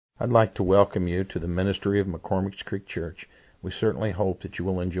I'd like to welcome you to the ministry of McCormick's Creek Church. We certainly hope that you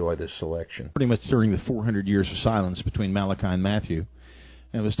will enjoy this selection. Pretty much during the 400 years of silence between Malachi and Matthew.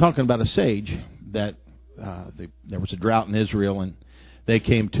 And it was talking about a sage that there was a drought in Israel, and they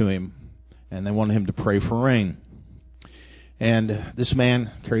came to him, and they wanted him to pray for rain. And this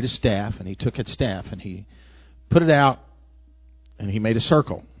man carried a staff, and he took his staff, and he put it out, and he made a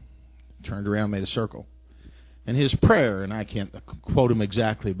circle. Turned around, made a circle. And his prayer, and I can't quote him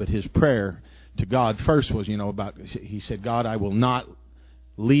exactly, but his prayer to God first was, he said, God, I will not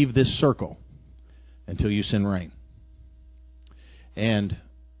leave this circle until you send rain. And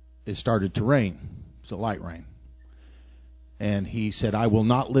it started to rain. It was a light rain. And he said, I will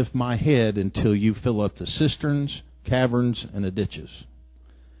not lift my head until you fill up the cisterns, caverns, and the ditches.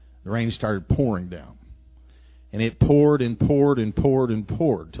 The rain started pouring down. And it poured and poured and poured and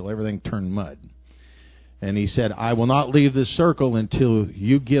poured till everything turned mud. And he said, I will not leave this circle until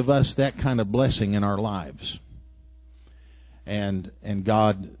you give us that kind of blessing in our lives. And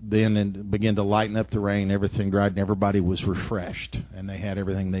God then began to lighten up the rain. Everything dried and everybody was refreshed. And they had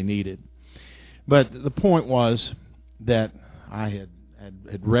everything they needed. But the point was that I had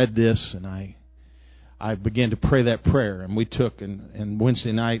read this, and I began to pray that prayer. And we took and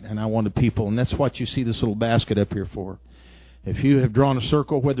Wednesday night, and I wanted people, and that's what you see this little basket up here for. If you have drawn a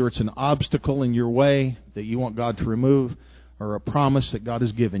circle, whether it's an obstacle in your way that you want God to remove or a promise that God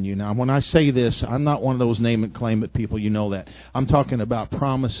has given you. Now, when I say this, I'm not one of those name it, claim it people. You know that. I'm talking about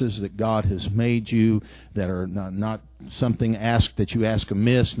promises that God has made you that are not something asked that you ask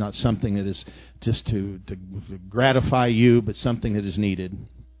amiss, not something that is just to gratify you, but something that is needed.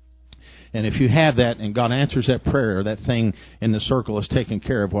 And if you have that and God answers that prayer, that thing in the circle is taken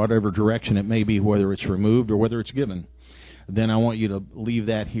care of, whatever direction it may be, whether it's removed or whether it's given. Then I want you to leave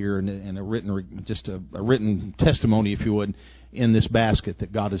that here in a written testimony, if you would, in this basket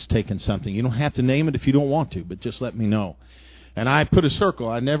that God has taken something. You don't have to name it if you don't want to, but just let me know. And I put a circle.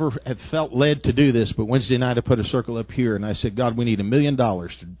 I never had felt led to do this, but Wednesday night I put a circle up here, and I said, God, we need $1 million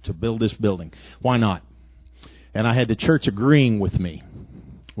to build this building. Why not? And I had the church agreeing with me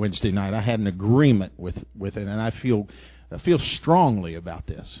Wednesday night. I had an agreement with it, and I feel strongly about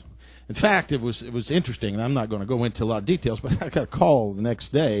this. In fact, it was interesting, and I'm not going to go into a lot of details, but I got a call the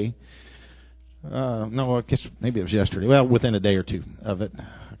next day. I guess maybe it was yesterday. Well, within a day or two of it.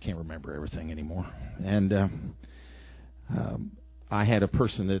 I can't remember everything anymore. And I had a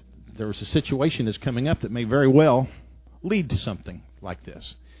person that there was a situation that's coming up that may very well lead to something like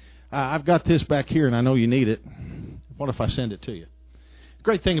this. I've got this back here, and I know you need it. What if I send it to you?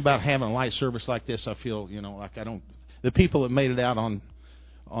 Great thing about having a light service like this, I feel, like the people that made it out on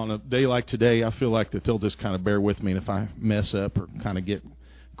a day like today, I feel like that they'll just kind of bear with me, and if I mess up or kind of get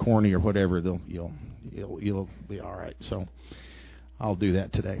corny or whatever, you'll be all right. So I'll do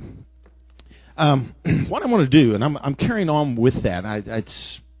that today. What I want to do, and I'm carrying on with that.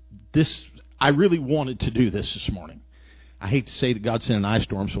 I really wanted to do this morning. I hate to say that God sent an ice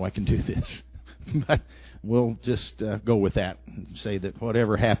storm so I can do this, but we'll just go with that and say that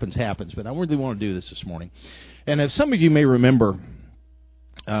whatever happens, happens. But I really want to do this morning. And if some of you may remember,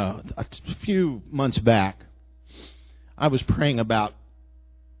 a few months back, I was praying about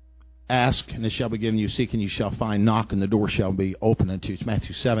ask and it shall be given you, seek and you shall find, knock and the door shall be opened unto you. It's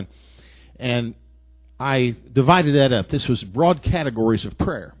Matthew 7. And I divided that up. This was broad categories of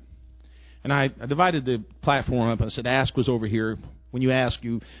prayer. And I divided the platform up. I said ask was over here. When you ask,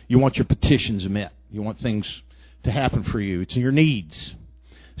 you want your petitions met. You want things to happen for you. It's your needs.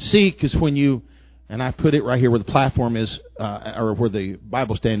 Seek is when you... And I put it right here where the platform is, or where the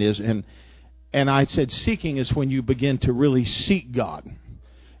Bible stand is. And I said seeking is when you begin to really seek God.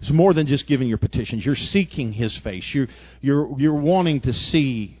 It's more than just giving your petitions. You're seeking His face. You're wanting to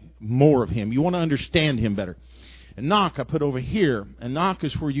see more of Him. You want to understand Him better. And knock I put over here. And knock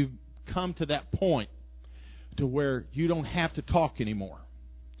is where you come to that point to where you don't have to talk anymore.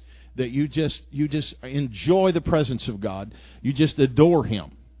 That you just enjoy the presence of God. You just adore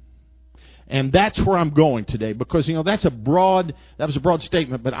Him. And that's where I'm going today, because that was a broad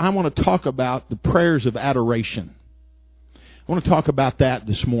statement, but I want to talk about the prayers of adoration. I want to talk about that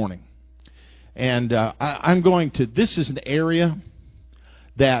this morning. And this is an area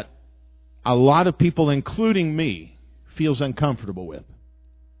that a lot of people, including me, feels uncomfortable with.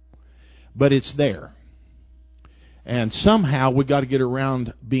 But it's there. And somehow we got to get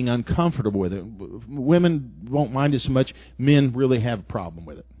around being uncomfortable with it. Women won't mind it so much. Men really have a problem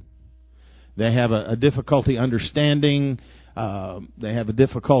with it. They have a difficulty understanding. They have a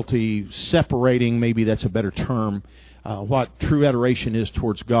difficulty separating, maybe that's a better term, what true adoration is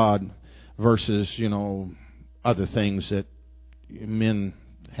towards God versus, other things that men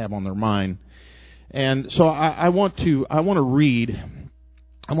have on their mind. And so I want to read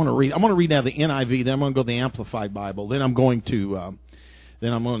out of the NIV, then I'm going to go to the Amplified Bible, then I'm going to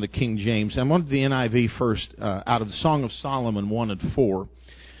the King James. I'm going to the NIV first, out of the Song of Solomon 1 and 4.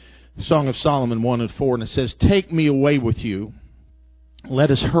 Song of Solomon 1 and 4, and it says, "Take me away with you,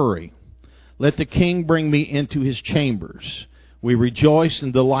 let us hurry. Let the king bring me into his chambers. We rejoice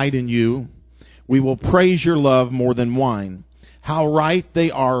and delight in you. We will praise your love more than wine. How right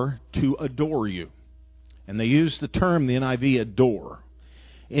they are to adore you." And they use the term, the NIV, adore.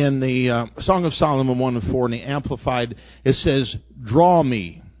 In the Song of Solomon 1 and 4, in the Amplified, it says, "Draw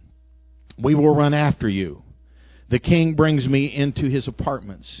me. We will run after you. The king brings me into his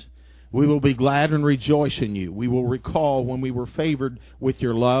apartments. We will be glad and rejoice in you. We will recall when we were favored with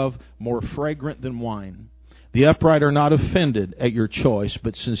your love, more fragrant than wine. The upright are not offended at your choice,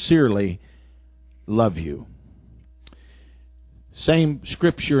 but sincerely love you." Same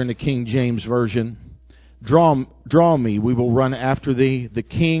scripture in the King James Version. Draw me, we will run after thee. The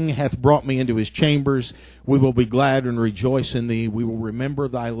king hath brought me into his chambers. We will be glad and rejoice in thee. We will remember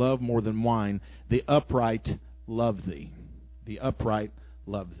thy love more than wine. The upright love thee. The upright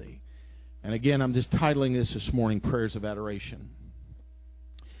love thee. And again, I'm just titling this morning, Prayers of Adoration.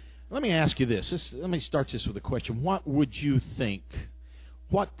 Let me ask you this. Let me start this with a question. What would you think?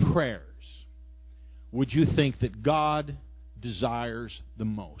 What prayers would you think that God desires the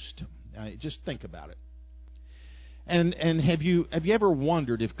most? Just think about it. And have you ever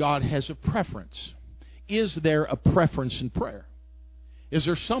wondered if God has a preference? Is there a preference in prayer? Is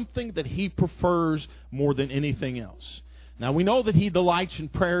there something that He prefers more than anything else? Now, we know that He delights in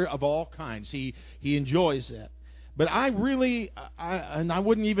prayer of all kinds. He enjoys that. But I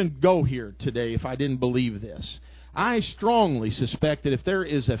wouldn't even go here today if I didn't believe this. I strongly suspect that if there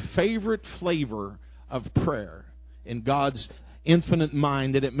is a favorite flavor of prayer in God's infinite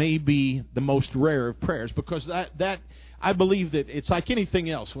mind, that it may be the most rare of prayers, because that I believe that it's like anything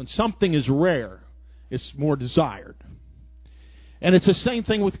else. When something is rare, it's more desired. And it's the same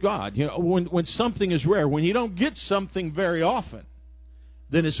thing with God. You know, when something is rare, when you don't get something very often,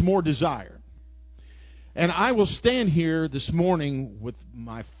 then it's more desired. And I will stand here this morning with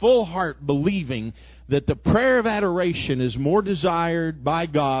my full heart believing that the prayer of adoration is more desired by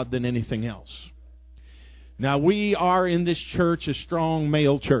God than anything else. Now, we are in this church a strong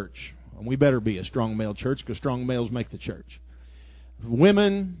male church. And we better be a strong male church, because strong males make the church.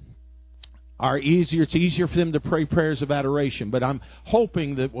 Women are easier. It's easier for them to pray prayers of adoration. But I'm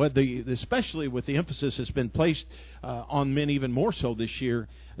hoping that, especially with the emphasis that's been placed on men even more so this year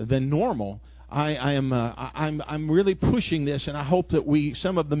than normal, I'm really pushing this, and I hope that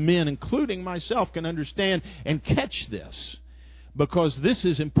some of the men, including myself, can understand and catch this. Because this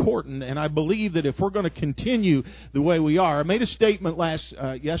is important, and I believe that if we're going to continue the way we are, I made a statement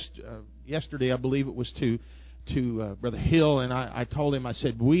yesterday, I believe it was to Brother Hill, and I told him, I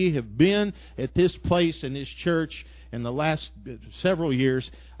said, we have been at this place in this church in the last several years,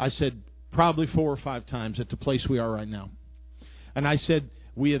 I said, probably 4 or 5 times at the place we are right now. And I said,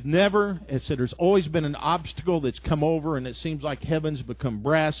 we have never, I said, there's always been an obstacle that's come over, and it seems like heaven's become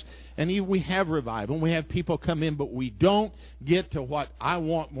brass. And we have revival, and we have people come in, but we don't get to what I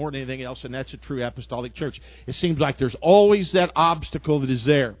want more than anything else, and that's a true apostolic church. It seems like there's always that obstacle that is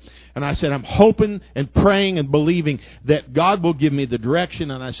there. And I said, I'm hoping and praying and believing that God will give me the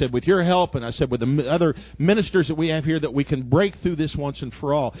direction. And I said, with your help, and I said, with the other ministers that we have here, that we can break through this once and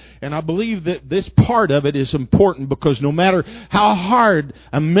for all. And I believe that this part of it is important, because no matter how hard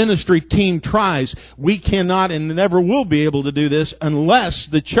a ministry team tries, we cannot and never will be able to do this unless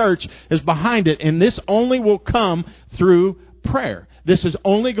the church is behind it. And this only will come through prayer. This is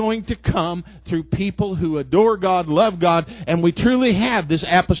only going to come through people who adore God, love God, and we truly have this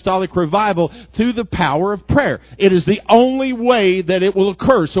apostolic revival through the power of prayer. It is the only way that it will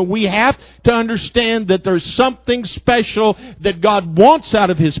occur. So we have to understand that there's something special that God wants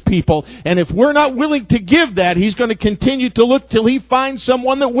out of His people, and if we're not willing to give that, He's going to continue to look till He finds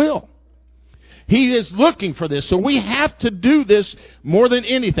someone that will. He is looking for this. So we have to do this more than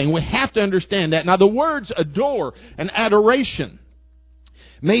anything. We have to understand that. Now, the words adore and adoration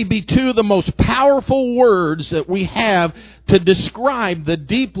may be 2 of the most powerful words that we have to describe the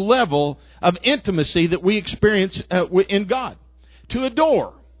deep level of intimacy that we experience in God. To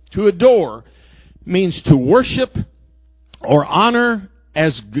adore means to worship or honor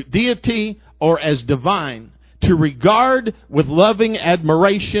as deity or as divine. To regard with loving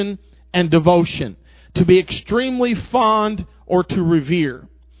admiration and devotion. To be extremely fond or to revere.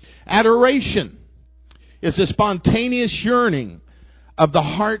 Adoration is a spontaneous yearning of the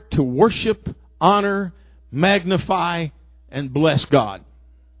heart to worship, honor, magnify, and bless God.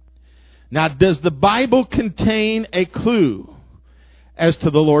 Now, does the Bible contain a clue as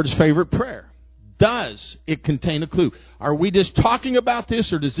to the Lord's favorite prayer? Does it contain a clue? Are we just talking about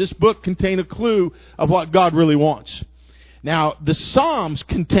this, or does this book contain a clue of what God really wants? Now, the Psalms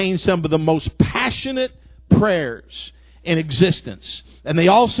contain some of the most passionate prayers in existence. And they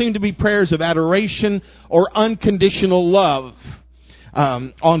all seem to be prayers of adoration or unconditional love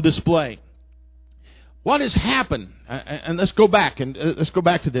on display. What has happened? And let's go back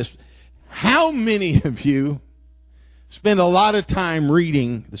to this. How many of you spend a lot of time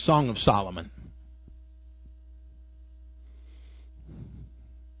reading the Song of Solomon?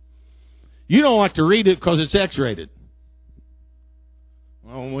 You don't like to read it because it's X-rated.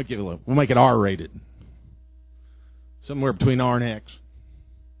 Well, we'll make it R-rated. Somewhere between R and X.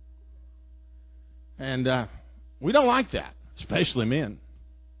 And we don't like that, especially men.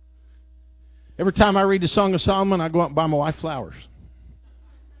 Every time I read the Song of Solomon, I go out and buy my wife flowers.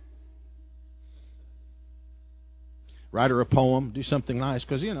 Write her a poem, do something nice,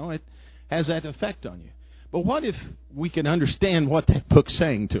 because, it has that effect on you. But what if we can understand what that book's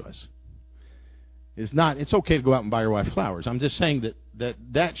saying to us? It's okay to go out and buy your wife flowers. I'm just saying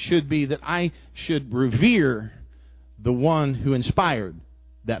that should be that I should revere the one who inspired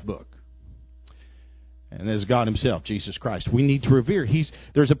that book. And as God Himself, Jesus Christ. We need to revere.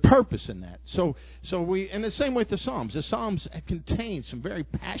 There's a purpose in that. So and the same with the Psalms. The Psalms contain some very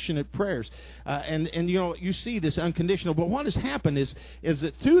passionate prayers. And you see this unconditional. But what has happened is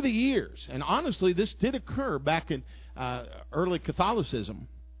that through the years, and honestly this did occur back in early Catholicism,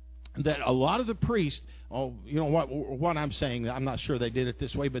 that a lot of the priests, what I'm saying, I'm not sure they did it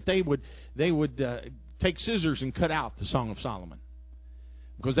this way, but they would take scissors and cut out the Song of Solomon,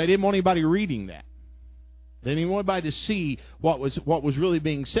 because they didn't want anybody reading that. They didn't want anybody to see what was really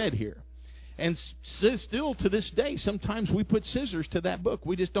being said here. And still to this day, sometimes we put scissors to that book.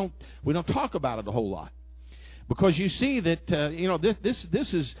 We don't talk about it a whole lot, because you see that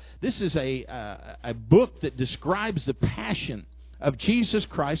this is a book that describes the passion of Jesus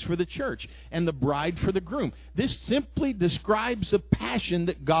Christ for the church and the bride for the groom. This simply describes the passion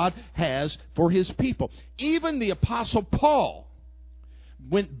that God has for His people. Even the Apostle Paul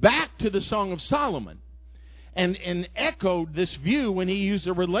went back to the Song of Solomon and echoed this view when he used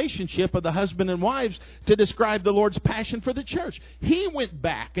the relationship of the husband and wives to describe the Lord's passion for the church. He went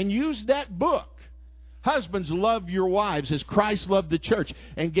back and used that book. Husbands, love your wives as Christ loved the church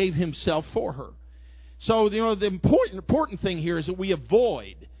and gave Himself for her. So, the important thing here is that we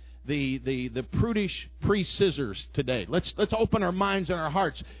avoid the prudish priest scissors today. Let's open our minds and our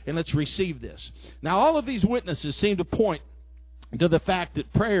hearts and let's receive this. Now, all of these witnesses seem to point to the fact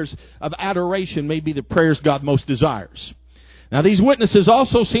that prayers of adoration may be the prayers God most desires. Now, these witnesses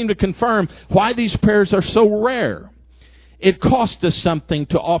also seem to confirm why these prayers are so rare. It costs us something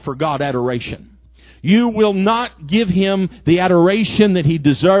to offer God adoration. You will not give Him the adoration that He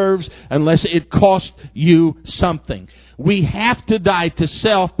deserves unless it costs you something. We have to die to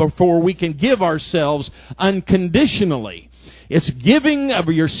self before we can give ourselves unconditionally. It's giving of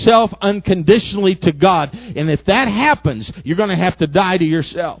yourself unconditionally to God. And if that happens, you're going to have to die to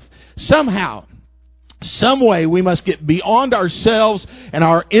yourself. Somehow, some way, we must get beyond ourselves and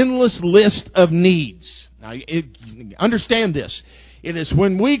our endless list of needs. Now, understand this. It is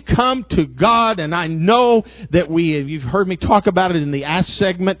when we come to God, and I know that you've heard me talk about it in the Ask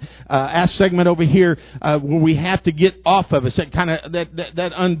segment over here, when we have to get off of us.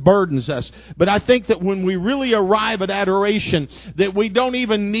 That unburdens us. But I think that when we really arrive at adoration, that we don't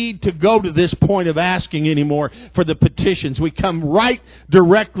even need to go to this point of asking anymore for the petitions. We come right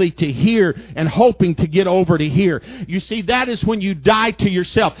directly to here and hoping to get over to here. You see, that is when you die to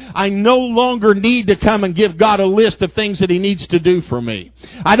yourself. I no longer need to come and give God a list of things that He needs to do for me.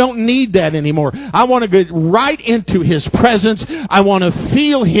 I don't need that anymore. I want to get right into His presence. I want to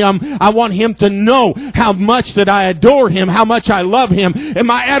feel Him. I want Him to know how much that I adore Him, how much I love Him. And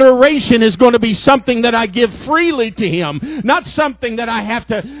my adoration is going to be something that I give freely to Him, not something that I have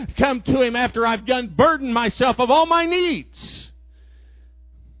to come to Him after I've burdened myself of all my needs.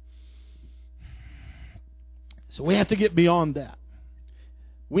 So we have to get beyond that.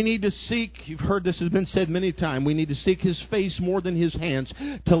 We need to seek, you've heard this has been said many times, we need to seek His face more than His hands,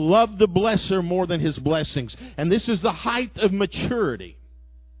 to love the blesser more than His blessings. And this is the height of maturity.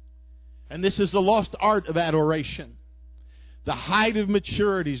 And this is the lost art of adoration. The height of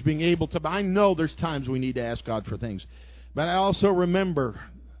maturity is being able to, I know there's times we need to ask God for things, but I also remember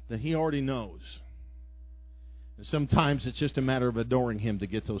that He already knows. And sometimes it's just a matter of adoring Him to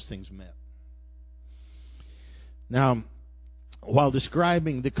get those things met. Now, while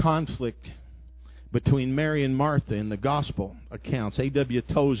describing the conflict between Mary and Martha in the gospel accounts. A.W.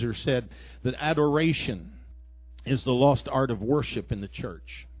 Tozer said that adoration is the lost art of worship in the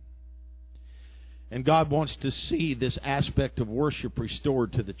church. And God wants to see this aspect of worship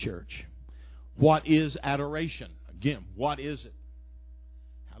restored to the church. What is adoration? Again, what is it?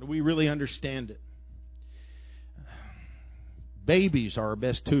 How do we really understand it? Babies are our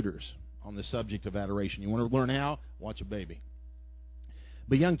best tutors on the subject of adoration. You want to learn how? Watch a baby.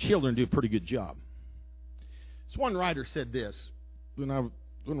 But young children do a pretty good job. So one writer said this. When I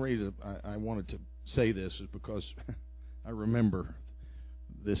wanted to say this is because I remember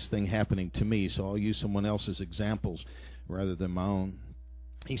this thing happening to me, so I'll use someone else's examples rather than my own.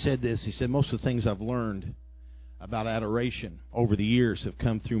 He said this. He said, most of the things I've learned about adoration over the years have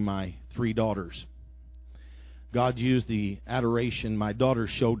come through my 3 daughters. God used the adoration my daughters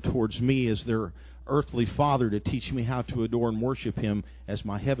showed towards me as their earthly father to teach me how to adore and worship Him as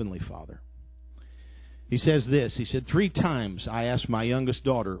my heavenly Father. He says this. He said, 3 times I asked my youngest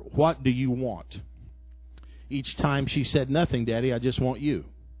daughter, what do you want? Each time she said, nothing, Daddy, I just want you.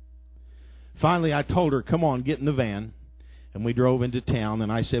 Finally, I told her, come on, get in the van. And we drove into town,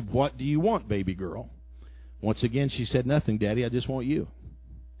 and I said, what do you want, baby girl? Once again, she said, nothing, Daddy, I just want you.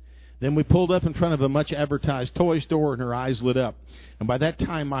 Then we pulled up in front of a much-advertised toy store, and her eyes lit up. And by that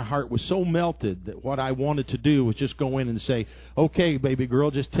time, my heart was so melted that what I wanted to do was just go in and say, okay, baby girl,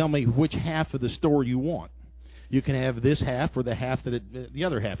 just tell me which half of the store you want. You can have this half or the half the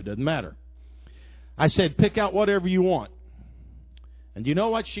other half. It doesn't matter. I said, pick out whatever you want. And you know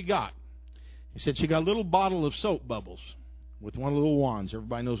what she got? He said she got a little bottle of soap bubbles with one of the little wands.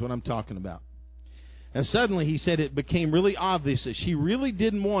 Everybody knows what I'm talking about. And suddenly, he said, it became really obvious that she really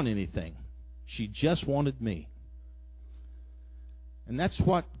didn't want anything. She just wanted me. And that's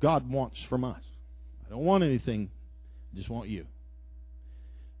what God wants from us. I don't want anything. I just want you.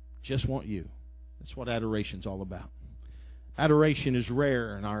 Just want you. That's what adoration's all about. Adoration is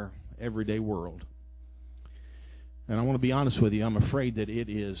rare in our everyday world. And I want to be honest with you, I'm afraid that it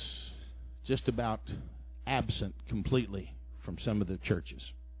is just about absent completely from some of the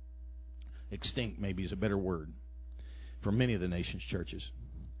churches. Extinct, maybe, is a better word for many of the nation's churches.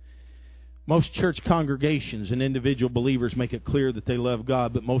 Most church congregations and individual believers make it clear that they love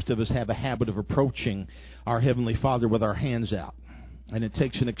God, but most of us have a habit of approaching our Heavenly Father with our hands out. And it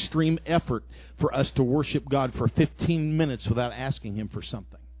takes an extreme effort for us to worship God for 15 minutes without asking Him for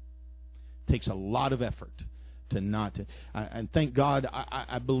something. It takes a lot of effort to not. And thank God,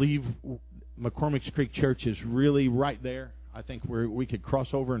 I believe McCormick's Creek Church is really right there. I think we could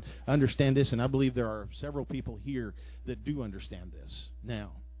cross over and understand this, and I believe there are several people here that do understand this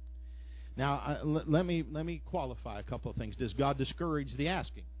now. Now, let me qualify a couple of things. Does God discourage the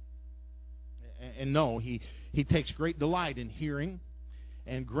asking? And no, He takes great delight in hearing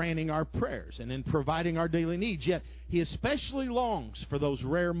and granting our prayers and in providing our daily needs. Yet He especially longs for those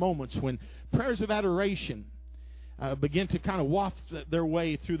rare moments when prayers of adoration begin to kind of waft their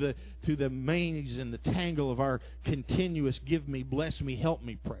way through the maze and the tangle of our continuous give me, bless me, help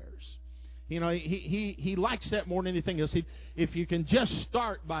me prayers. You know, he likes that more than anything else. If you can just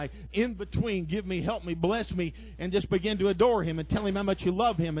start by in between, give me, help me, bless me, and just begin to adore Him and tell Him how much you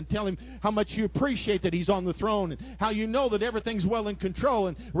love Him and tell Him how much you appreciate that He's on the throne and how you know that everything's well in control.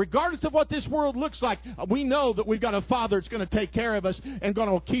 And regardless of what this world looks like, we know that we've got a Father that's going to take care of us and going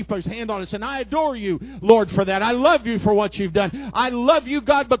to keep His hand on us. And I adore you, Lord, for that. I love you for what you've done. I love you,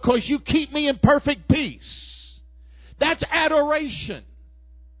 God, because you keep me in perfect peace. That's adoration.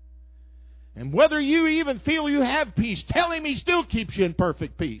 And whether you even feel you have peace, tell Him He still keeps you in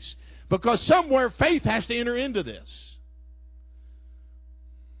perfect peace. Because somewhere faith has to enter into this.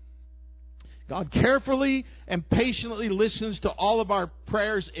 God carefully and patiently listens to all of our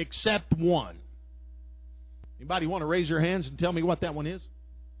prayers except one. Anybody want to raise your hands and tell me what that one is?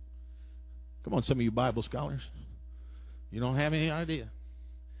 Come on, some of you Bible scholars. You don't have any idea.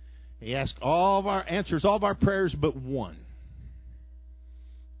 He answers all of our prayers but one.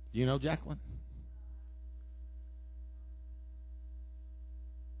 Do you know, Jacqueline?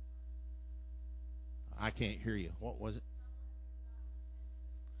 I can't hear you. What was it?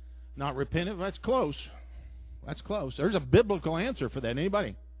 Not repentant? That's close. That's close. There's a biblical answer for that.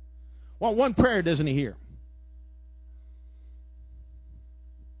 Anybody? Well, one prayer doesn't He hear?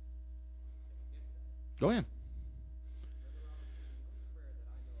 Go ahead.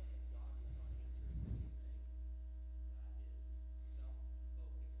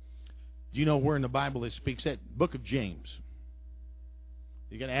 Do you know where in the Bible it speaks that? Book of James.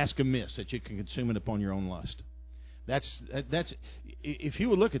 You got to ask amiss that you can consume it upon your own lust. That's if you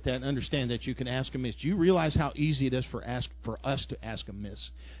would look at that and understand that you can ask amiss. Do you realize how easy it is for us to ask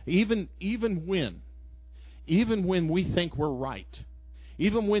amiss? Even when we think we're right,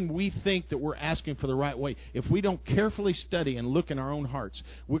 even when we think that we're asking for the right way, if we don't carefully study and look in our own hearts,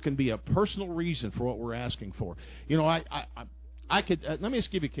 we can be a personal reason for what we're asking for. You know, I could let me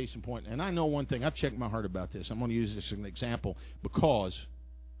just give you a case in point. And I know one thing. I've checked my heart about this. I'm going to use this as an example because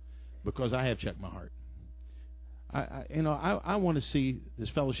I have checked my heart. I want to see this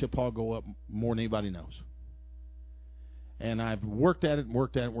fellowship hall go up more than anybody knows. And I've worked at it and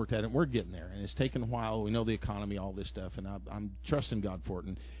worked at it and worked at it, and we're getting there. And it's taken a while. We know the economy, all this stuff, and I'm trusting God for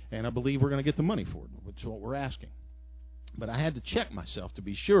it. And I believe we're going to get the money for it, which is what we're asking. But I had to check myself to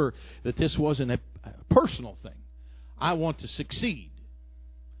be sure that this wasn't a personal thing. I want to succeed.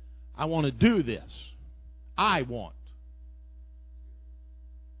 I want to do this. I want.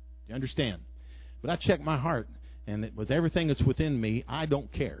 You understand? But I checked my heart. And with everything that's within me, I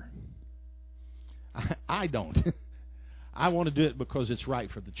don't care. I don't. I want to do it because it's right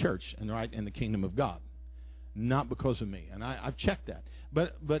for the church and right in the kingdom of God, not because of me. And I've checked that.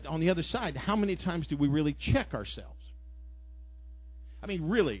 But on the other side, how many times do we really check ourselves? I mean,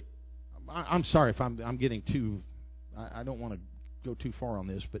 really, I'm sorry if I'm getting too. I don't want to go too far on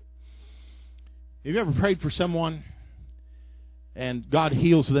this, but have you ever prayed for someone and God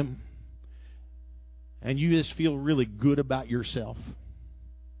heals them? And you just feel really good about yourself,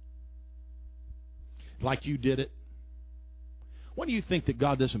 like you did it. Why do you think that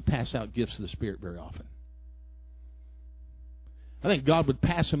God doesn't pass out gifts of the Spirit very often? I think God would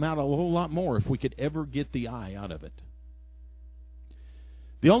pass them out a whole lot more if we could ever get the I out of it.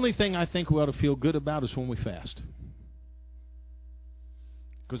 The only thing I think we ought to feel good about is when we fast.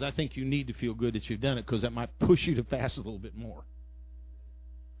 Because I think you need to feel good that you've done it, because that might push you to fast a little bit more.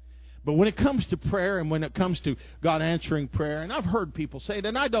 But when it comes to prayer and when it comes to God answering prayer, and I've heard people say it,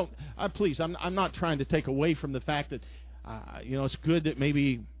 and I'm not trying to take away from the fact that, it's good that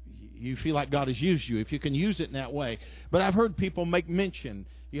maybe you feel like God has used you, if you can use it in that way. But I've heard people make mention,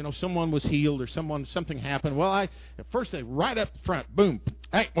 someone was healed or something happened. Well, first they right up front, boom.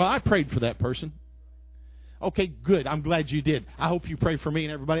 Hey, well, I prayed for that person. Okay, good. I'm glad you did. I hope you pray for me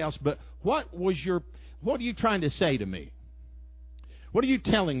and everybody else. But what are you trying to say to me? What are you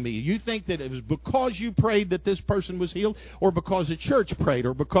telling me? You think that it was because you prayed that this person was healed, or because the church prayed,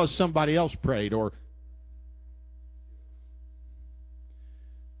 or because somebody else prayed, or...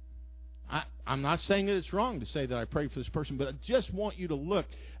 I'm not saying that it's wrong to say that I prayed for this person, but I just want you to look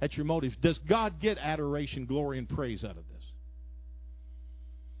at your motives. Does God get adoration, glory, and praise out of this?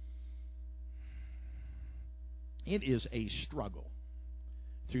 It is a struggle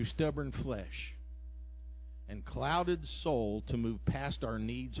through stubborn flesh and clouded soul to move past our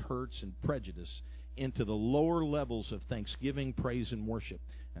needs, hurts, and prejudice into the lower levels of thanksgiving, praise, and worship.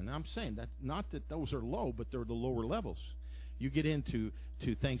 And I'm saying that not that those are low, but they're the lower levels. You get into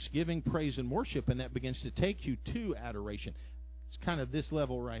thanksgiving, praise, and worship, and that begins to take you to adoration. It's kind of this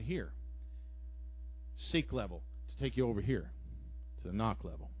level right here. Seek level to take you over here to the knock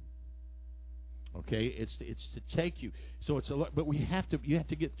level. Okay, it's to take you. So it's a lot, but you have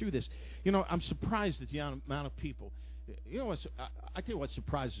to get through this. I'm surprised at the amount of people. I tell you what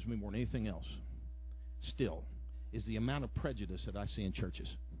surprises me more than anything else. Still, is the amount of prejudice that I see in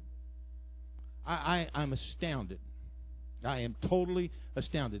churches. I'm astounded. I am totally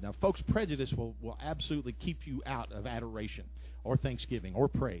astounded. Now, folks, prejudice will absolutely keep you out of adoration or thanksgiving or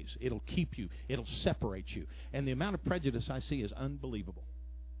praise. It'll keep you. It'll separate you. And the amount of prejudice I see is unbelievable.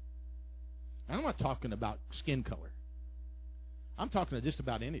 I'm not talking about skin color. I'm talking just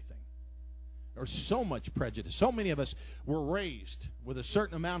about anything. There's so much prejudice. So many of us were raised with a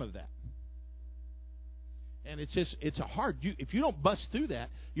certain amount of that. And it's a hard. If you don't bust through that,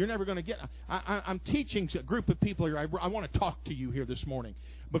 you're never going to get. I'm teaching a group of people here. I want to talk to you here this morning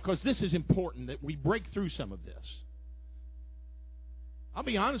because this is important that we break through some of this. I'll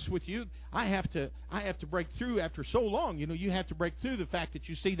be honest with you. I have to break through after so long. You have to break through the fact that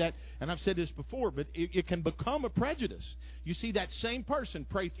you see that, and I've said this before, but it can become a prejudice. You see that same person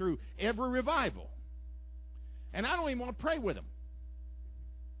pray through every revival, and I don't even want to pray with them.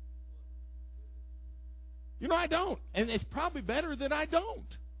 I don't. And it's probably better that I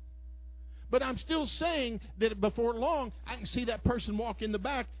don't. But I'm still saying that before long, I can see that person walk in the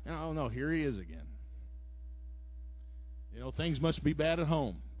back, and oh no, here he is again. Things must be bad at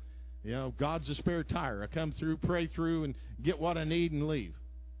home. God's a spare tire. I come through, pray through, and get what I need and leave.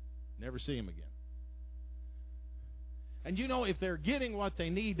 Never see him again. And if they're getting what they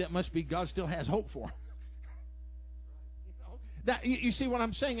need, that must be God still has hope for them. You see what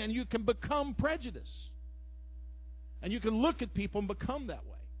I'm saying? And you can become prejudiced. And you can look at people and become that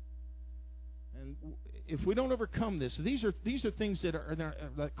way. And if we don't overcome this, these are things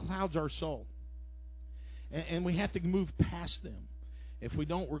that clouds our soul. And we have to move past them. If we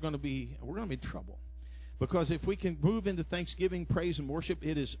don't, we're going to be in trouble. Because if we can move into thanksgiving, praise, and worship,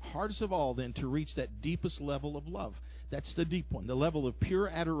 it is hardest of all then to reach that deepest level of love. That's the deep one, the level of pure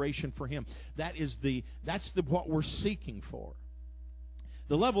adoration for Him. That's what we're seeking for.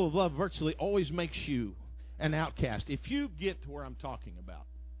 The level of love virtually always makes you an outcast. If you get to where I'm talking about,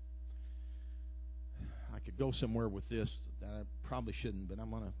 I could go somewhere with this that I probably shouldn't, but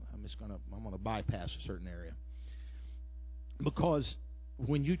I'm gonna bypass a certain area. Because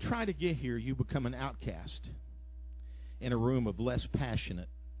when you try to get here, you become an outcast in a room of less passionate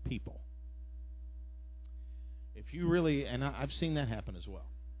people. If you really, and I've seen that happen as well.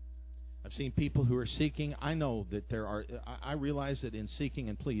 I've seen people who are seeking. I know that I realize that in seeking,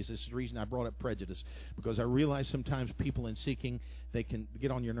 and please, this is the reason I brought up prejudice, because I realize sometimes people in seeking, they can get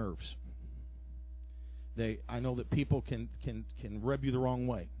on your nerves. I know that people can rub you the wrong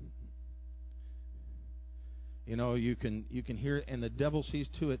way. You know, you can hear it, and the devil sees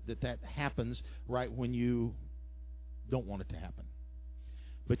to it that happens right when you don't want it to happen.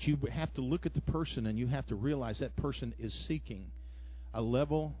 But you have to look at the person, and you have to realize that person is seeking a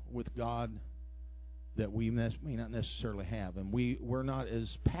level with God that we may not necessarily have, and we're not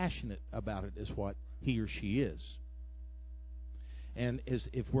as passionate about it as what he or she is. And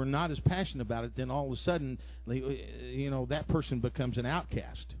if we're not as passionate about it, then all of a sudden, that person becomes an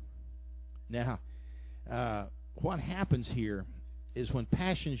outcast. Now, what happens here is when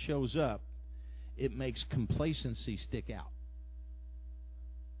passion shows up, it makes complacency stick out.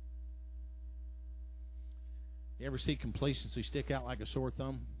 You ever see complacency stick out like a sore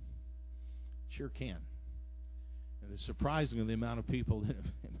thumb? Sure can. And it's surprising the amount of people that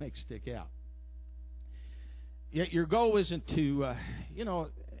it makes stick out. Yet your goal isn't to,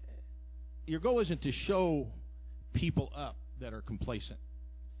 your goal isn't to show people up that are complacent.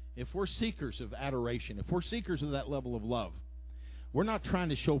 If we're seekers of adoration, if we're seekers of that level of love, we're not trying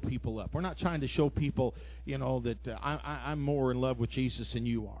to show people up. We're not trying to show people, that I'm more in love with Jesus than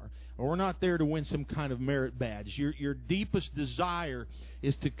you are. Or we're not there to win some kind of merit badge. Your deepest desire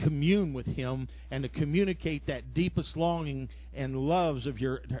is to commune with Him and to communicate that deepest longing and loves of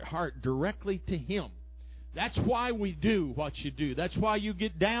your heart directly to Him. That's why we do what you do. That's why you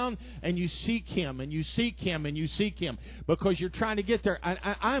get down and you seek Him and you seek Him and you seek Him, because you're trying to get there.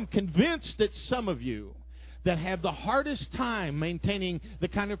 I'm convinced that some of you that have the hardest time maintaining the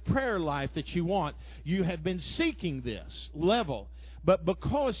kind of prayer life that you want, you have been seeking this level. But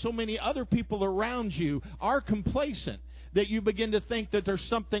because so many other people around you are complacent, that you begin to think that there's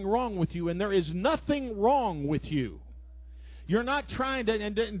something wrong with you, and there is nothing wrong with you. You're not trying to,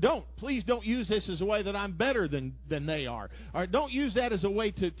 and please don't use this as a way that I'm better than they are. Or don't use that as a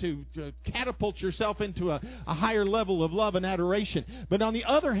way to catapult yourself into a higher level of love and adoration. But on the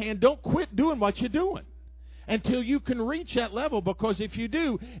other hand, don't quit doing what you're doing until you can reach that level, because if you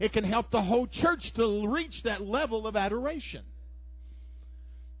do, it can help the whole church to reach that level of adoration.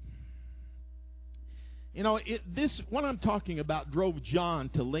 What I'm talking about drove John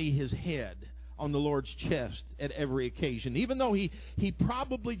to lay his head on the Lord's chest at every occasion, even though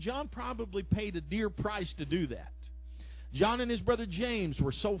John probably paid a dear price to do that. John and his brother James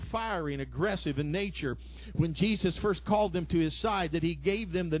were so fiery and aggressive in nature when Jesus first called them to his side that he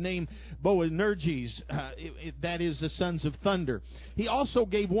gave them the name Boanerges, that is the sons of thunder. He also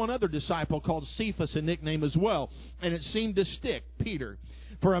gave one other disciple called Cephas a nickname as well, and it seemed to stick, Peter.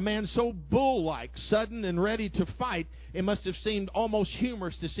 For a man so bull-like, sudden and ready to fight, it must have seemed almost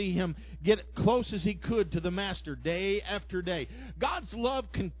humorous to see him get close as he could to the Master day after day. God's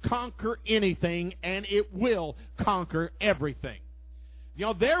love can conquer anything, and it will conquer everything.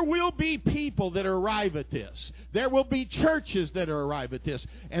 There will be people that arrive at this. There will be churches that arrive at this.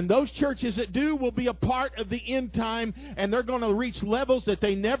 And those churches that do will be a part of the end time, and they're going to reach levels that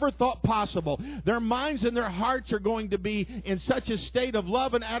they never thought possible. Their minds and their hearts are going to be in such a state of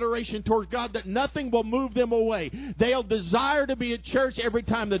love and adoration towards God that nothing will move them away. They'll desire to be at church every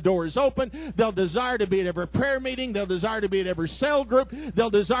time the door is open. They'll desire to be at every prayer meeting. They'll desire to be at every cell group.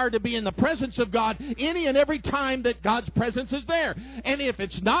 They'll desire to be in the presence of God any and every time that God's presence is there. And if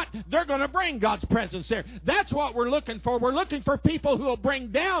it's not, they're going to bring God's presence there. That's what we're looking for. We're looking for people who will bring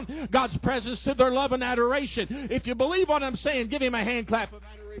down God's presence to their love and adoration. If you believe what I'm saying, give Him a hand clap of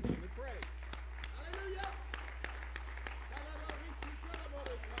adoration and praise. Hallelujah.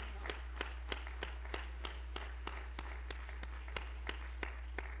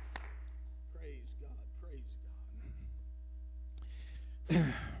 Praise God. Praise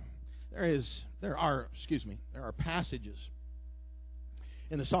God. there are passages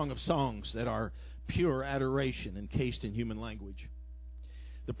in the Song of Songs that are pure adoration encased in human language.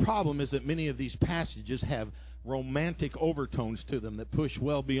 The problem is that many of these passages have romantic overtones to them that push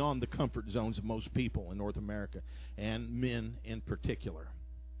well beyond the comfort zones of most people in North America, and men in particular.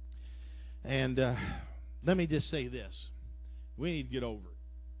 And let me just say this. We need to get over it.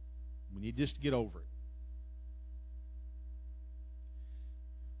 We need just to get over it.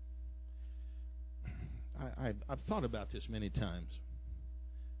 I've thought about this many times,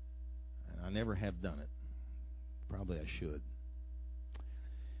 and I never have done it. Probably I should.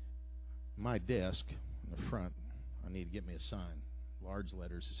 My desk in the front, I need to get me a sign, large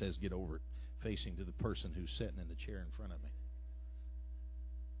letters, that says "Get over it," facing to the person who's sitting in the chair in front of me.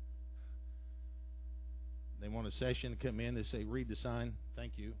 They want a session to come in, they say, "Read the sign,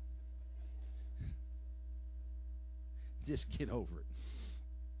 thank you." Just get over it.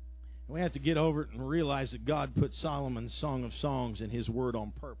 And we have to get over it and realize that God put Solomon's Song of Songs in His Word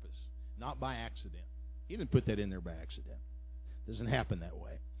on purpose, not by accident. He didn't put that in there by accident. It doesn't happen that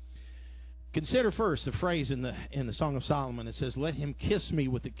way. Consider first the phrase in the Song of Solomon. It says, "Let him kiss me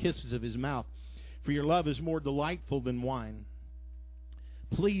with the kisses of his mouth, for your love is more delightful than wine.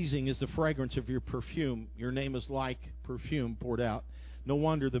 Pleasing is the fragrance of your perfume. Your name is like perfume poured out. No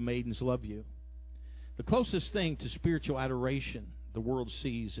wonder the maidens love you." The closest thing to spiritual adoration the world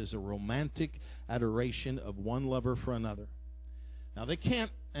sees is a romantic adoration of one lover for another. Now, they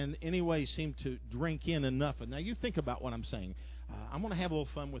can't in any way seem to drink in enough. Now, you think about what I'm saying. I'm going to have a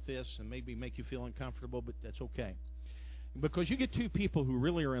little fun with this and maybe make you feel uncomfortable, but that's okay. Because you get two people who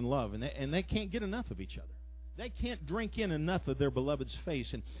really are in love, and they can't get enough of each other. They can't drink in enough of their beloved's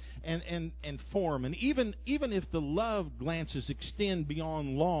face and form. And even if the love glances extend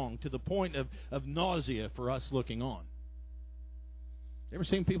beyond long to the point of nausea for us looking on. You ever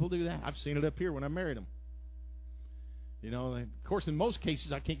seen people do that? I've seen it up here when I married them. You know, of course, in most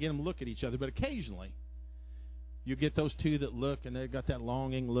cases, I can't get them to look at each other, but occasionally you get those two that look, and they've got that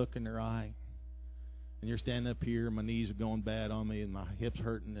longing look in their eye. And you're standing up here, my knees are going bad on me, and my hips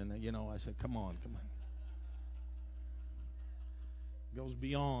hurting, and, I said, come on. It goes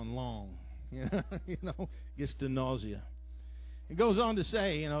beyond long, gets to nausea. It goes on to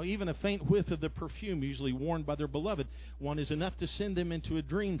say, even a faint whiff of the perfume usually worn by their beloved one is enough to send them into a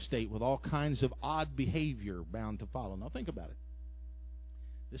dream state with all kinds of odd behavior bound to follow. Now think about it.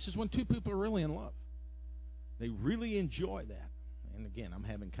 This is when two people are really in love. They really enjoy that. And again, I'm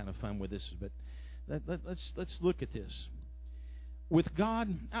having kind of fun with this, but let's look at this. With God,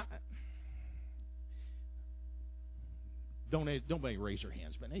 don't raise your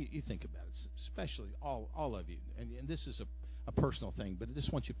hands, but you think about it, especially all of you. And this is a personal thing, but I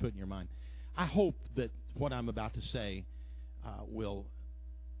just want you to put in your mind. I hope that what I'm about to say will.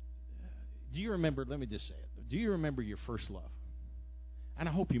 Do you remember? Let me just say it. Do you remember your first love? And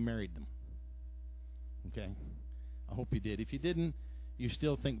I hope you married them. Okay? I hope you did. If you didn't, you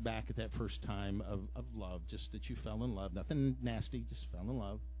still think back at that first time of love, just that you fell in love. Nothing nasty, just fell in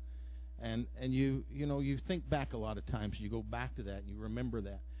love. And you think back a lot of times. You go back to that and you remember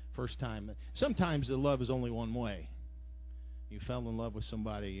that first time. Sometimes the love is only one way. You fell in love with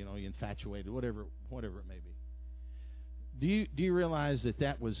somebody, you infatuated, whatever it may be. Do you realize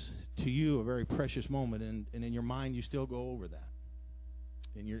that was to you a very precious moment, and in your mind you still go over that,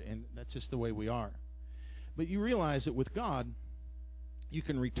 and that's just the way we are. But you realize that with God, you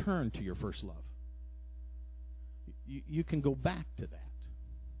can return to your first love. You can go back to that.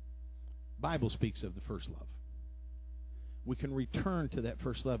 Bible speaks of the first love. We can return to that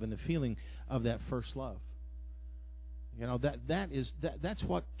first love and the feeling of that first love. That's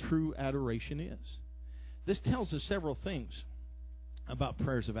what true adoration is. This tells us several things about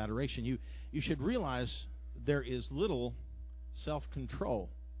prayers of adoration. You should realize there is little self-control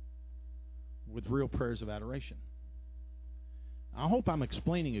with real prayers of adoration. I hope I'm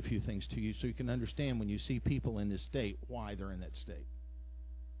explaining a few things to you so you can understand when you see people in this state why they're in that state.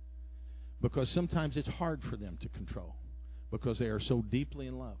 Because sometimes it's hard for them to control because they are so deeply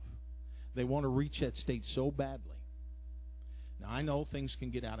in love. They want to reach that state so badly. Now, I know things can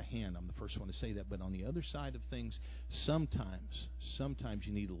get out of hand. I'm the first one to say that. But on the other side of things, sometimes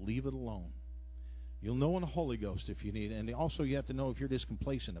you need to leave it alone. You'll know in the Holy Ghost if you need it. And also you have to know if you're just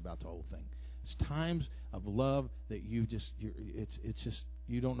complacent about the whole thing. It's times of love that you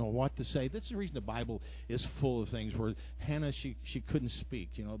don't know what to say. That's the reason the Bible is full of things where Hannah, she couldn't speak.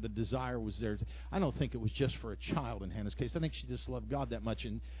 The desire was there. I don't think it was just for a child in Hannah's case. I think she just loved God that much.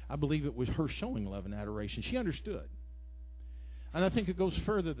 And I believe it was her showing love and adoration. She understood. And I think it goes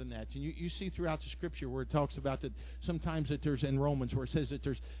further than that. And you see throughout the Scripture where it talks about that sometimes that there's in Romans where it says that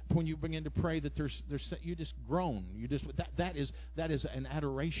there's when you begin to pray that there's you just groan. You just that is an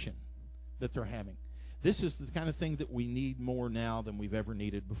adoration that they're having. This is the kind of thing that we need more now than we've ever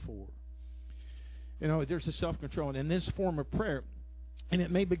needed before. You know, there's a self-control, and in this form of prayer, and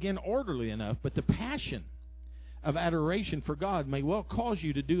it may begin orderly enough, but the passion of adoration for God may well cause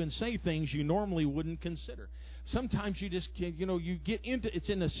you to do and say things you normally wouldn't consider. Sometimes you just, you get into, it's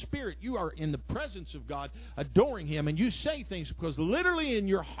in the spirit. You are in the presence of God, adoring Him, and you say things because literally in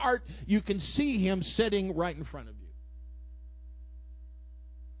your heart you can see Him sitting right in front of you.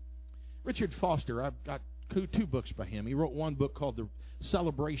 Richard Foster, I've got two books by him. He wrote one book called The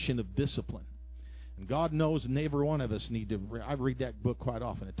Celebration of Discipline. And God knows every one of us need to, I read that book quite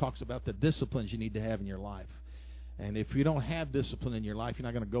often. It talks about the disciplines you need to have in your life. And if you don't have discipline in your life, you're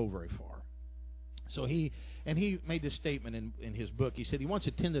not going to go very far. So he made this statement in his book. He said he once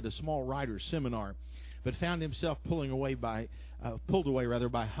attended a small writer's seminar, but found himself pulled away by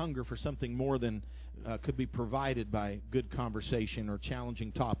hunger for something more than could be provided by good conversation or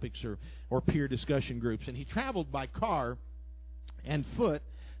challenging topics or peer discussion groups. And he traveled by car and foot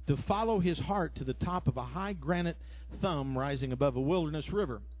to follow his heart to the top of a high granite thumb rising above a wilderness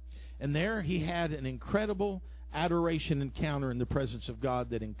river. And there he had an incredible adoration encounter in the presence of God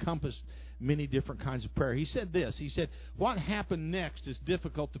that encompassed many different kinds of prayer. He said this. He said, "What happened next is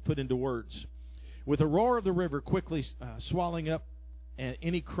difficult to put into words. With a roar of the river quickly swallowing up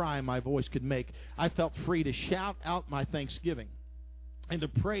any cry my voice could make, I felt free to shout out my thanksgiving and to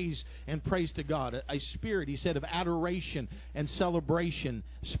praise to God. A spirit," he said, "of adoration and celebration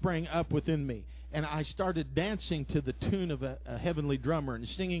sprang up within me. And I started dancing to the tune of a heavenly drummer and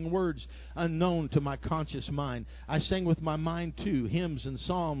singing words unknown to my conscious mind. I sang with my mind, too, hymns and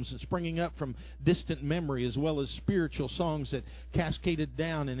psalms springing up from distant memory, as well as spiritual songs that cascaded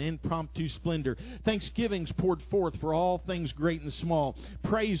down in impromptu splendor. Thanksgivings poured forth for all things great and small.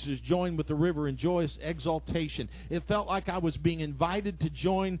 Praises joined with the river in joyous exaltation. It felt like I was being invited to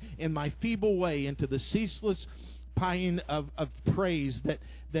join in my feeble way into the ceaseless paean of praise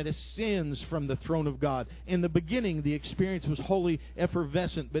that ascends from the throne of God. In the beginning, the experience was wholly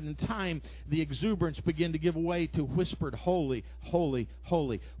effervescent, but in time, the exuberance began to give way to whispered, holy, holy,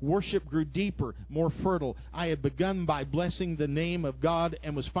 holy. Worship grew deeper, more fertile. I had begun by blessing the name of God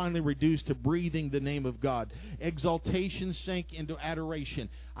and was finally reduced to breathing the name of God. Exaltation sank into adoration.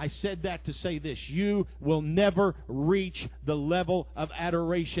 I said that to say this: you will never reach the level of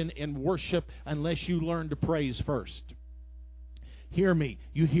adoration in worship unless you learn to praise first. Hear me.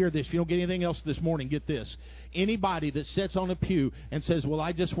 You hear this. If you don't get anything else this morning, get this. Anybody that sits on a pew and says, well,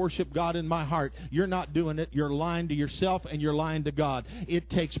 I just worship God in my heart, you're not doing it. You're lying to yourself and you're lying to God. It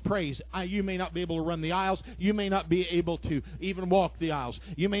takes praise. You may not be able to run the aisles. You may not be able to even walk the aisles.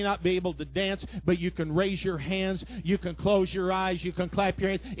 You may not be able to dance, but you can raise your hands. You can close your eyes. You can clap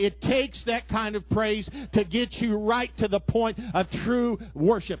your hands. It takes that kind of praise to get you right to the point of true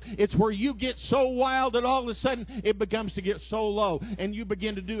worship. It's where you get so wild that all of a sudden it becomes to get so low, and you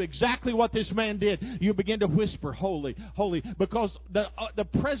begin to do exactly what this man did. You begin to whisper, holy, holy, because the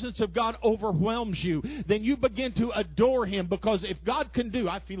presence of God overwhelms you. Then you begin to adore Him, because if God can do,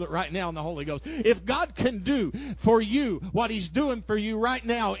 I feel it right now in the Holy Ghost, if God can do for you what He's doing for you right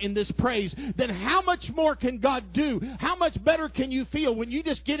now in this praise, then how much more can God do? How much better can you feel when you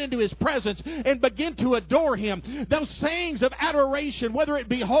just get into His presence and begin to adore Him? Those sayings of adoration, whether it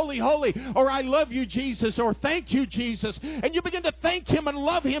be holy, holy, or I love you, Jesus, or thank you, Jesus, and you begin to thank Him and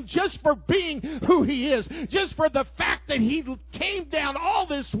love Him just for being who He is, just for the fact that He came down all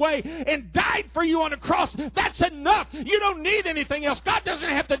this way and died for you on a cross. That's enough. You don't need anything else. God doesn't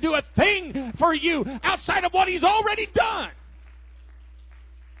have to do a thing for you outside of what He's already done.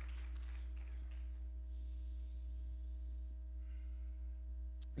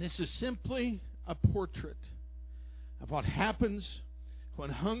 This is simply a portrait of what happens when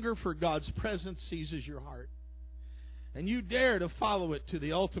hunger for God's presence seizes your heart and you dare to follow it to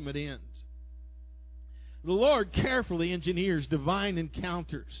the ultimate end. The Lord carefully engineers divine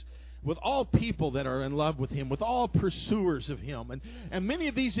encounters with all people that are in love with Him, with all pursuers of Him. And many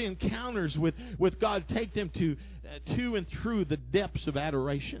of these encounters with God take them to and through the depths of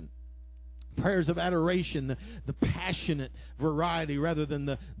adoration. Prayers of adoration, the passionate variety rather than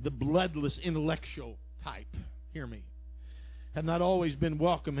the bloodless intellectual type. Hear me. Have not always been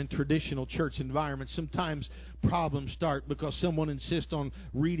welcome in traditional church environments. Sometimes problems start because someone insists on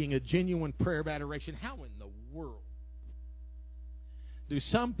reading a genuine prayer of adoration. How in the world do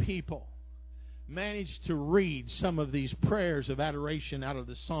some people manage to read some of these prayers of adoration out of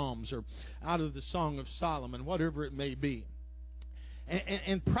the Psalms or out of the Song of Solomon, whatever it may be?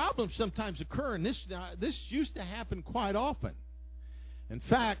 And problems sometimes occur, and this used to happen quite often. In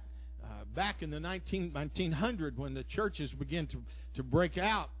fact, back in the 1900, when the churches began to break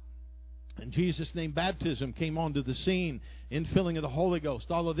out, and Jesus' name baptism came onto the scene, infilling of the Holy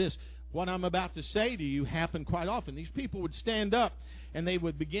Ghost, all of this, what I'm about to say to you happened quite often. These people would stand up, and they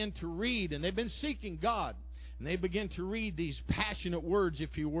would begin to read, and they've been seeking God. And they begin to read these passionate words,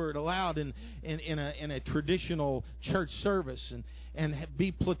 if you were aloud, in a traditional church service, and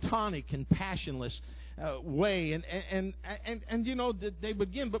be platonic and passionless way. And you know, they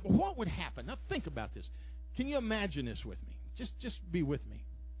begin. But what would happen? Now think about this. Can you imagine this with me? Just be with me.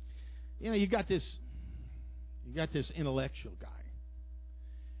 You know, you got this intellectual guy,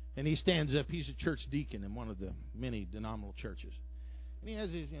 and he stands up. He's a church deacon in one of the many denominational churches, and he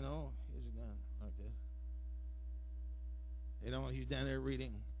has his, he's gun like this. He's down there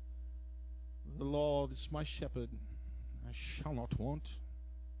reading, "The Lord is my shepherd, I shall not want.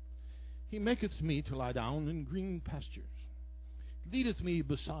 He maketh me to lie down in green pastures, leadeth me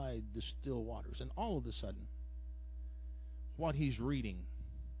beside the still waters." And all of a sudden, what he's reading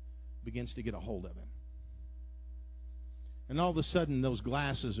begins to get a hold of him. And all of a sudden, those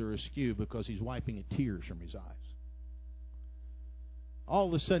glasses are askew because he's wiping tears from his eyes. All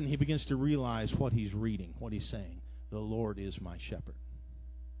of a sudden, he begins to realize what he's reading, what he's saying. The Lord is my shepherd.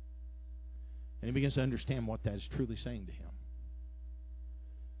 And he begins to understand what that is truly saying to him.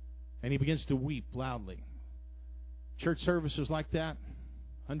 And he begins to weep loudly. Church services like that,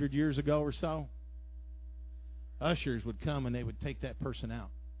 100 years ago or so, ushers would come and they would take that person out,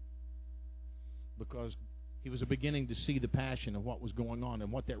 because he was beginning to see the passion of what was going on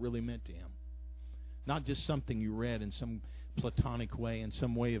and what that really meant to him. Not just something you read in some platonic way, in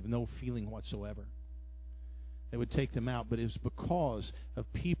some way of no feeling whatsoever. They would take them out, but it was because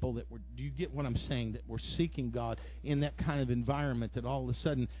of people that were, do you get what I'm saying, that were seeking God in that kind of environment, that all of a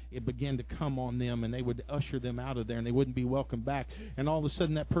sudden it began to come on them, and they would usher them out of there, and they wouldn't be welcomed back. And all of a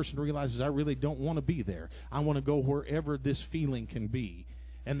sudden that person realizes, I really don't want to be there. I want to go wherever this feeling can be.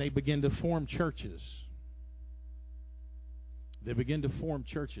 And they begin to form churches. They begin to form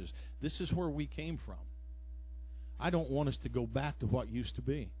churches. This is where we came from. I don't want us to go back to what used to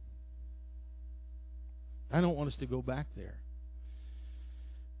be. I don't want us to go back there.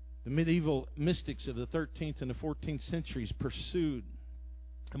 The medieval mystics of the 13th and the 14th centuries pursued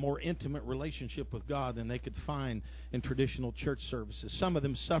a more intimate relationship with God than they could find in traditional church services. Some of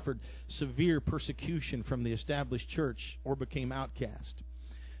them suffered severe persecution from the established church or became outcast.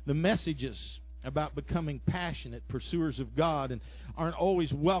 The messages about becoming passionate pursuers of God and aren't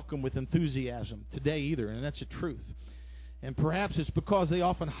always welcome with enthusiasm today either, and that's the truth. And perhaps it's because they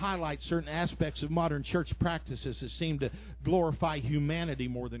often highlight certain aspects of modern church practices that seem to glorify humanity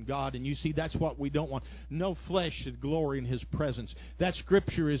more than God. And you see, that's what we don't want. No flesh should glory in His presence. That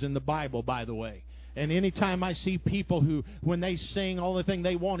scripture is in the Bible, by the way. And anytime I see people who, when they sing, all the thing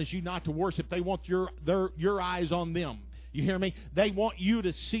they want is you not to worship. They want your eyes on them. You hear me? They want you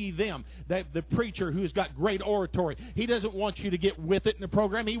to see them. The preacher who's got great oratory, he doesn't want you to get with it in the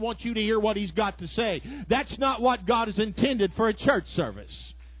program. He wants you to hear what he's got to say. That's not what God has intended for a church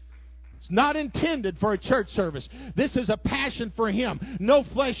service. It's not intended for a church service. This is a passion for Him. No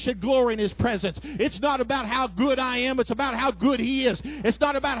flesh should glory in His presence. It's not about how good I am. It's about how good He is. It's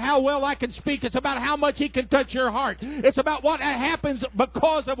not about how well I can speak. It's about how much He can touch your heart. It's about what happens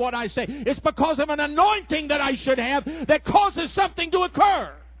because of what I say. It's because of an anointing that I should have that causes something to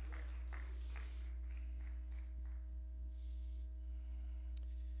occur.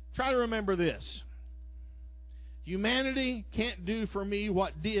 Try to remember this. Humanity can't do for me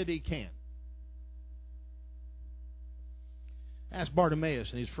what deity can. Ask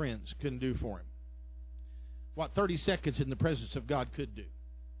Bartimaeus and his friends couldn't do for him what 30 seconds in the presence of God could do.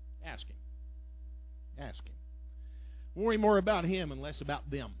 Ask him. Ask him. Worry more about him and less about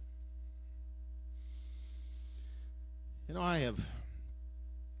them. You know, I have,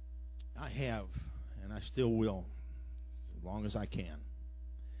 and I still will, as long as I can,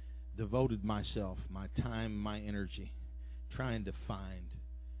 devoted myself, my time, my energy, trying to find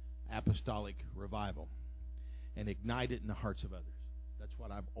apostolic revival and ignite it in the hearts of others. That's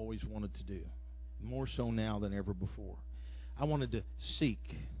what I've always wanted to do, more so now than ever before. I wanted to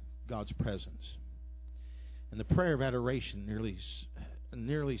seek God's presence. And the prayer of adoration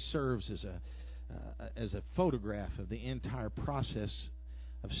nearly serves as a photograph of the entire process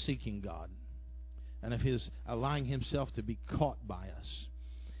of seeking God and of His allowing Himself to be caught by us.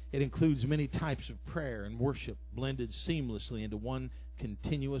 It includes many types of prayer and worship blended seamlessly into one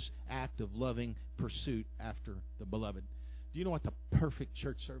continuous act of loving pursuit after the beloved. Do you know what the perfect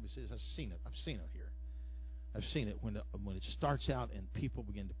church service is? I've seen it here. I've seen it when it starts out and people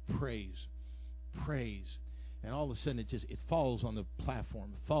begin to praise, and all of a sudden it falls on the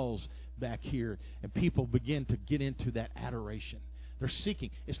platform, it falls back here, and people begin to get into that adoration. They're seeking.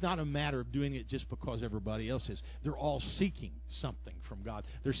 It's not a matter of doing it just because everybody else is. They're all seeking something from God.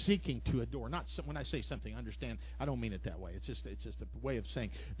 They're seeking to adore. Not when I say something, understand, I don't mean it that way. It's just a way of saying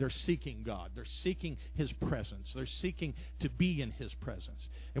they're seeking God. They're seeking His presence. They're seeking to be in His presence.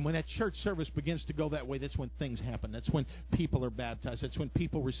 And when that church service begins to go that way, that's when things happen. That's when people are baptized. That's when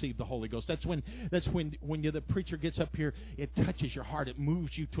people receive the Holy Ghost. That's when the preacher gets up here, it touches your heart. It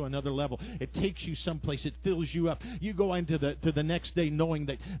moves you to another level. It takes you someplace. It fills you up. You go into the next day knowing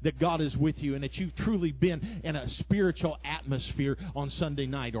that God is with you and that you've truly been in a spiritual atmosphere on Sunday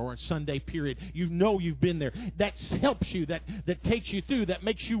night or a Sunday period. You know you've been there. That helps you, that takes you through, that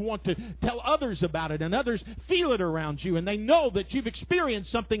makes you want to tell others about it, and others feel it around you, and they know that you've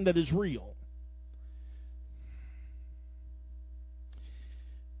experienced something that is real.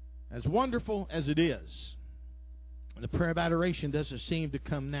 As wonderful as it is, the prayer of adoration doesn't seem to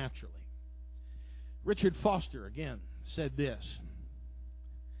come naturally. Richard Foster, again, said this.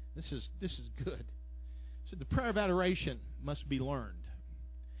 This is good. He said the prayer of adoration must be learned.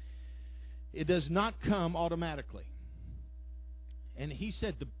 It does not come automatically. And he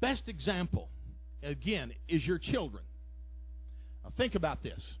said the best example, again, is your children. Now think about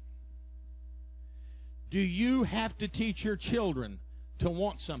this. Do you have to teach your children to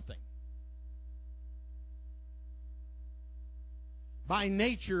want something? By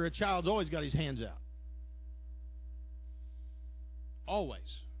nature, a child's always got his hands out. Always.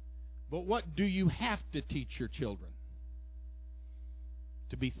 But what do you have to teach your children?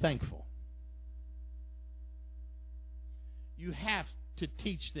 To be thankful. You have to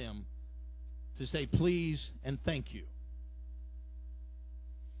teach them to say please and thank you.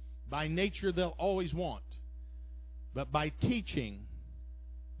 By nature, they'll always want. But by teaching,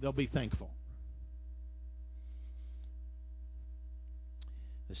 they'll be thankful.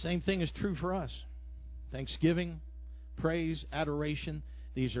 The same thing is true for us. Thanksgiving, praise, adoration,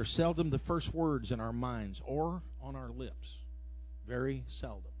 these are seldom the first words in our minds or on our lips. Very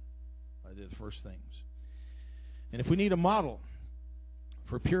seldom are they the first things. And if we need a model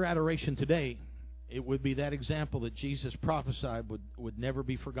for pure adoration today, it would be that example that Jesus prophesied would never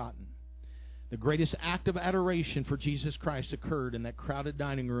be forgotten. The greatest act of adoration for Jesus Christ occurred in that crowded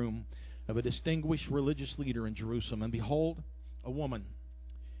dining room of a distinguished religious leader in Jerusalem. And behold, a woman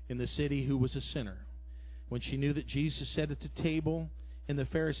in the city who was a sinner, when she knew that Jesus sat at the table in the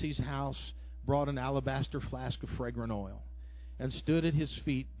Pharisee's house, brought an alabaster flask of fragrant oil and stood at his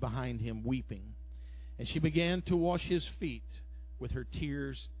feet behind him weeping. And she began to wash his feet with her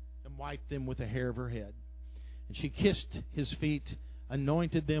tears and wiped them with the hair of her head. And she kissed his feet,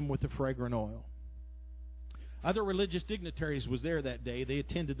 anointed them with the fragrant oil. Other religious dignitaries was there that day. They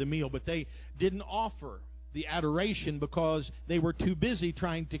attended the meal, but they didn't offer the adoration because they were too busy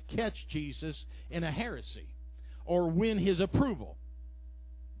trying to catch Jesus in a heresy or win his approval.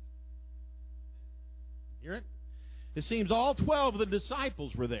 Hear it? It seems all 12 of the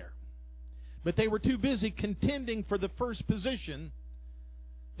disciples were there, but they were too busy contending for the first position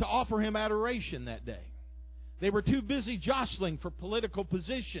to offer him adoration that day. They were too busy jostling for political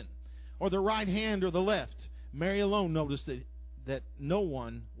position or the right hand or the left. Mary alone noticed that no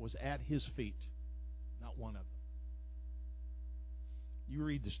one was at his feet. Not one of them. You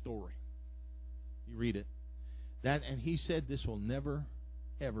read the story. You read it. And he said this will never,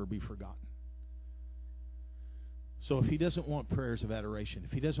 ever be forgotten. So if he doesn't want prayers of adoration,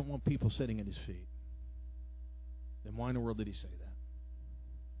 if he doesn't want people sitting at his feet, then why in the world did he say that?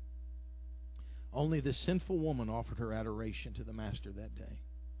 Only the sinful woman offered her adoration to the Master that day.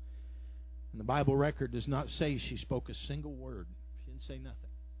 And the Bible record does not say she spoke a single word. She didn't say nothing.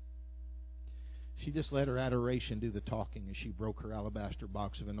 She just let her adoration do the talking as she broke her alabaster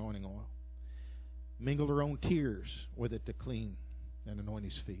box of anointing oil, mingled her own tears with it to clean and anoint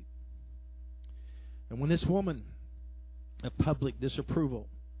his feet. And when this woman of public disapproval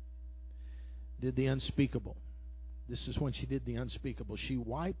did the unspeakable, this is when she did the unspeakable. She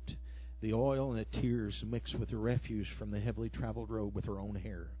wiped the oil and the tears mixed with the refuse from the heavily traveled robe with her own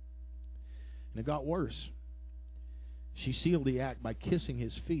hair. And it got worse. She sealed the act by kissing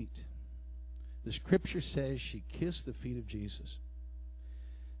his feet. The scripture says she kissed the feet of Jesus.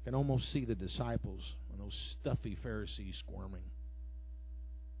 I can almost see the disciples and those stuffy Pharisees squirming.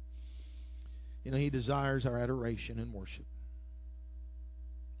 You know, he desires our adoration and worship.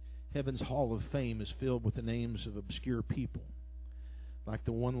 Heaven's hall of fame is filled with the names of obscure people, like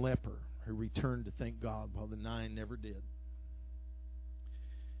the one leper who returned to thank God while the 9 never did.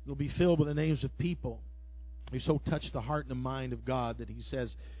 It'll be filled with the names of people He so touched the heart and the mind of God that He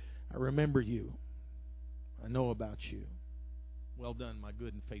says, I remember you. I know about you. Well done, my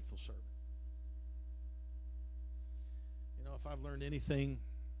good and faithful servant. You know, if I've learned anything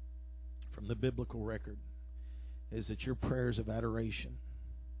from the biblical record, is that your prayers of adoration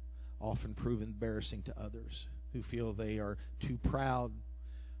often prove embarrassing to others who feel they are too proud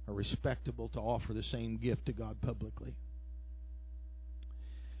or respectable to offer the same gift to God publicly.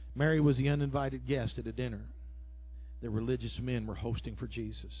 Mary was the uninvited guest at a dinner that religious men were hosting for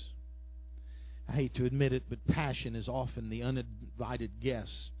Jesus. I hate to admit it, but passion is often the uninvited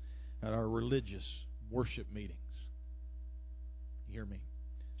guest at our religious worship meetings. You hear me?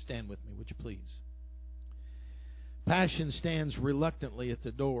 Stand with me, would you please? Passion stands reluctantly at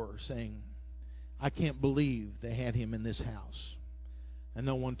the door saying, I can't believe they had him in this house, and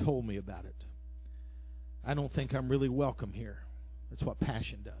no one told me about it. I don't think I'm really welcome here. That's what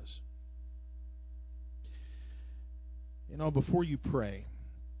passion does. You know, before you pray,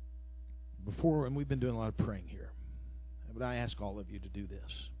 and we've been doing a lot of praying here, but I ask all of you to do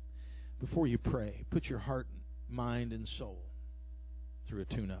this. Before you pray, put your heart, mind, and soul through a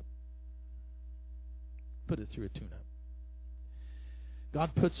tune-up. Put it through a tune-up.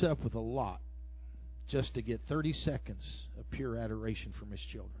 God puts up with a lot just to get 30 seconds of pure adoration from His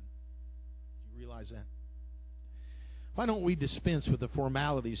children. Do you realize that? Why don't we dispense with the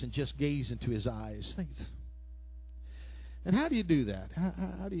formalities and just gaze into His eyes? And how do you do that?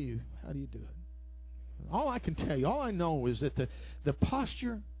 How do you do it? All I can tell you, all I know is that the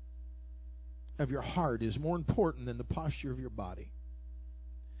posture of your heart is more important than the posture of your body.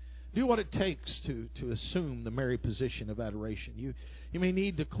 Do what it takes to assume the Mary position of adoration. You may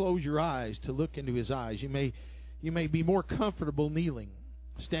need to close your eyes to look into His eyes. You may be more comfortable kneeling,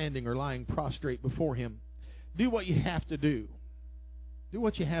 standing, or lying prostrate before Him. Do what you have to do. Do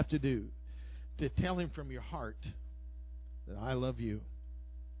what you have to do to tell Him from your heart that I love you.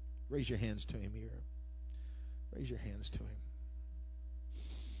 Raise your hands to Him here. Raise your hands to Him.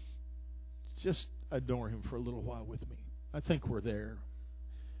 Just adore Him for a little while with me. I think we're there.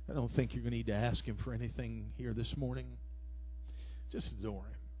 I don't think you're going to need to ask Him for anything here this morning. Just adore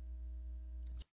Him.